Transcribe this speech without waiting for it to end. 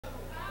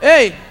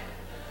Hey,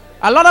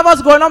 a lot of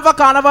us going on for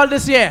Carnival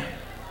this year.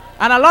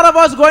 And a lot of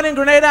us going in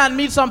Grenada and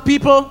meet some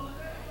people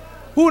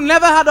who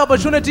never had the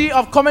opportunity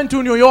of coming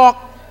to New York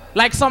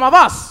like some of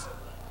us.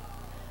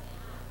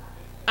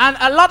 And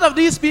a lot of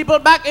these people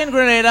back in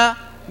Grenada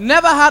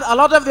never had a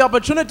lot of the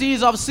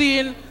opportunities of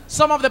seeing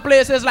some of the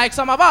places like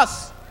some of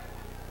us.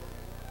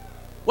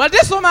 Well,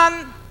 this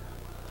woman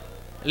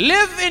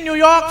lived in New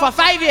York for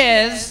 5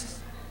 years.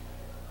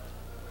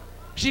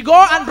 She go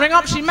and bring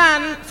up she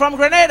man from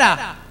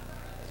Grenada.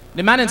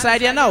 The man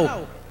inside here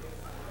now.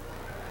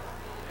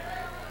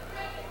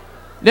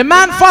 The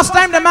man, first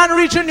time the man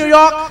reaching New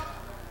York,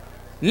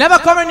 never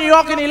come in New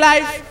York in his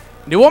life.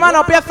 The woman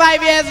up here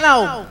 5 years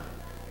now.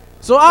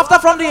 So after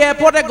from the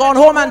airport, they gone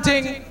home and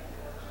thing.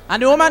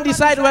 And the woman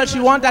decide, well, she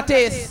want a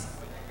taste.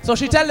 So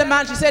she tell the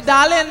man, she said,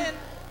 darling,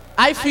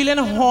 I feeling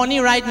horny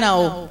right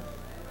now.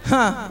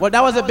 Huh. Well,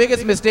 that was the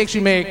biggest mistake she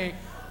made.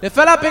 The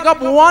fella pick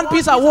up one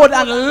piece of wood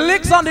and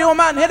licks on the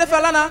woman. Hey, the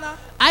fella now,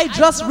 I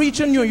just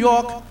reached New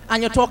York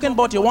and you're talking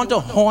about you want to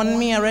horn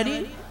me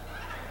already?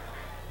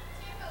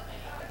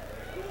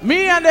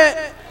 Me and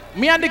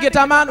the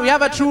guitar man, we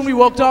have a tune we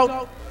worked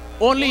out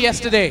only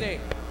yesterday.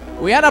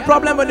 We had a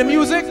problem with the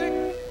music,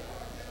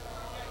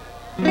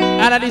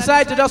 and I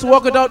decided to just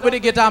work it out with the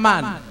guitar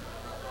man.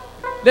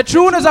 The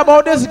tune is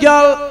about this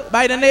girl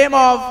by the name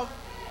of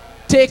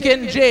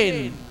Taking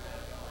Jane.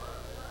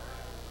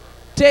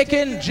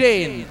 Taking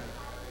Jane.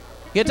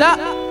 Guitar.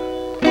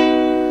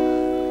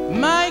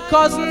 My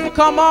cousin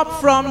come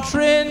up from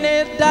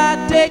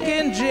Trinidad,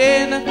 taking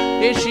Jane.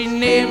 Is she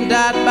named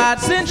that bad?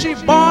 Since she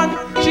born,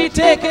 she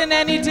taking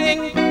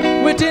anything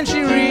within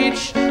she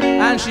reach,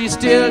 and she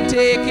still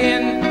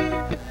taking.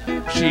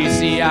 She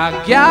see a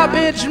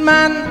garbage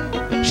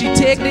man, she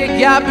take the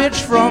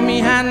garbage from me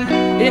hand.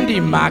 In the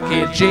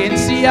market, Jane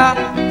see a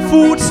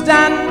food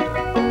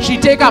stand, she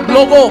take a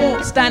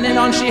logo standing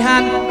on she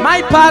hand.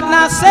 My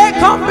partner say,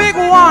 come big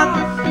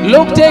one.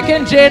 Look,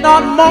 taking Jane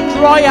on Mount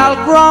Royal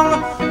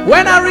Grung.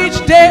 When I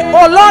reached there,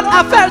 oh Lord,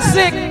 I felt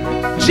sick.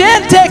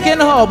 Jane taking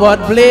her,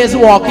 but Blaze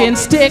walking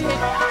stick.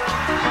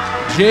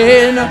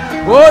 Jane,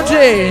 oh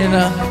Jane,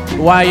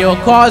 why you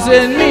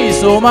causing me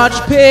so much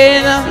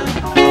pain?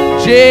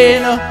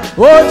 Jane,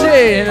 oh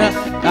Jane,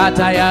 I'm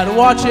tired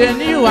watching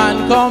you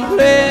and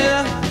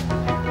complain.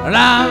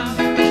 Ram,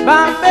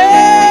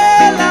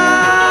 Bambela,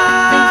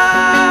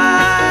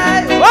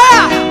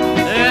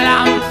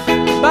 Ram,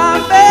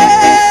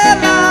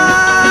 Bambela.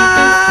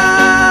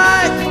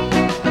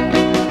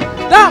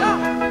 Now,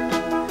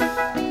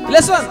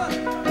 listen.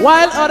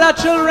 While other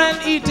children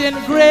eating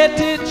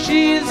grated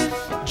cheese,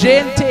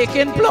 Jane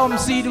taking plum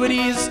seed with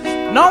ease.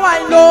 Now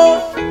I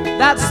know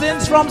that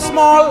since from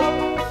small,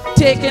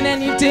 taking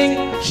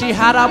anything, she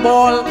had a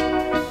ball.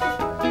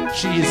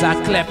 She's a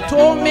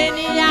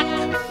kleptomaniac,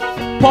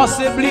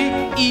 possibly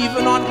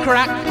even on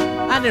crack.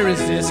 An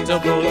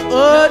irresistible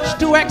urge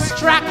to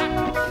extract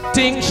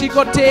things she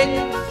could take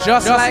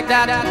just like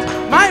that.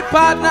 My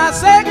partner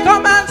said,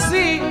 come and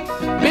see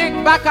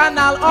Big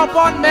Bacchanal up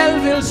on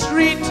Melville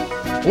Street.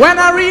 When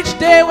I reach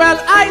there, well,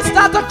 I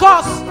start to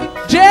cuss.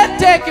 Jane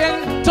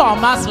taking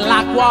Thomas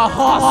Lacqua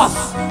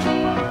horse.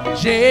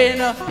 Jane,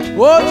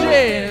 oh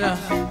Jane,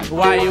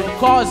 why you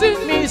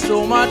causing me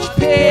so much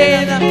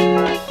pain?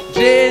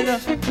 Jane,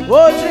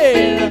 oh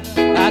Jane,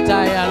 I'm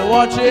tired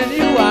watching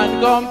you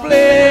and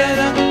complain.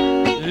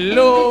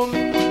 Loom,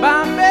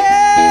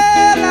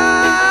 Bambela,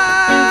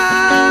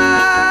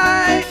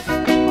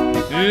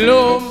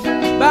 Loom,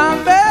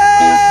 Bambela.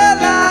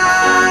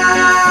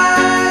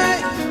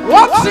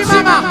 Whoopsie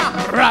mama,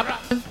 rap.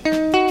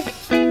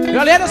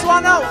 You'll hear this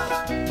one now.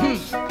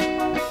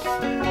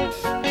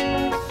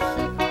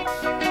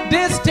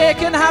 This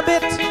taking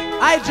habit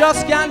I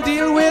just can't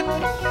deal with.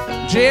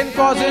 Jane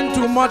causing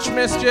too much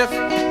mischief.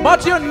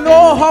 But you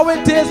know how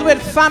it is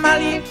with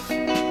family.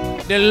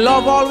 The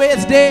love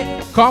always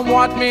there, come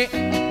what me.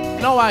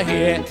 Now I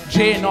hear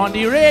Jane on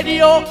the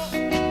radio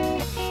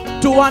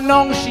to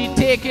announce she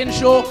taking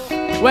show.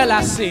 Well,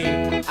 I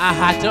say I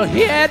had to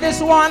hear this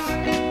one.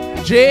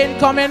 Jane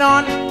coming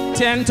on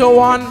 10 to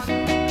 1.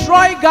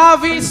 Troy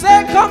Garvey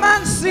say come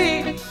and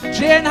see.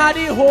 Jane had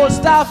the whole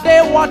staff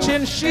there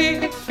watching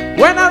she.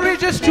 When I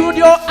reach the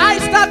studio, I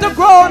start to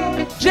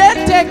groan.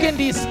 Jane taking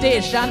the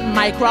station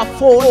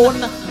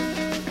microphone.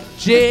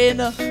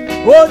 Jane,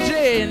 oh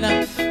Jane,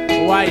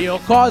 why you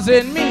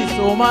causing me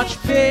so much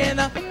pain?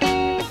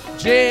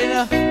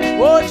 Jane,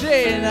 oh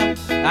Jane,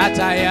 I'm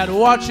tired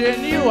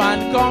watching you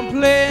and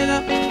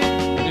complain.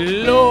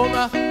 Loom,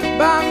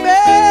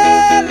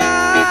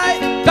 Bambela.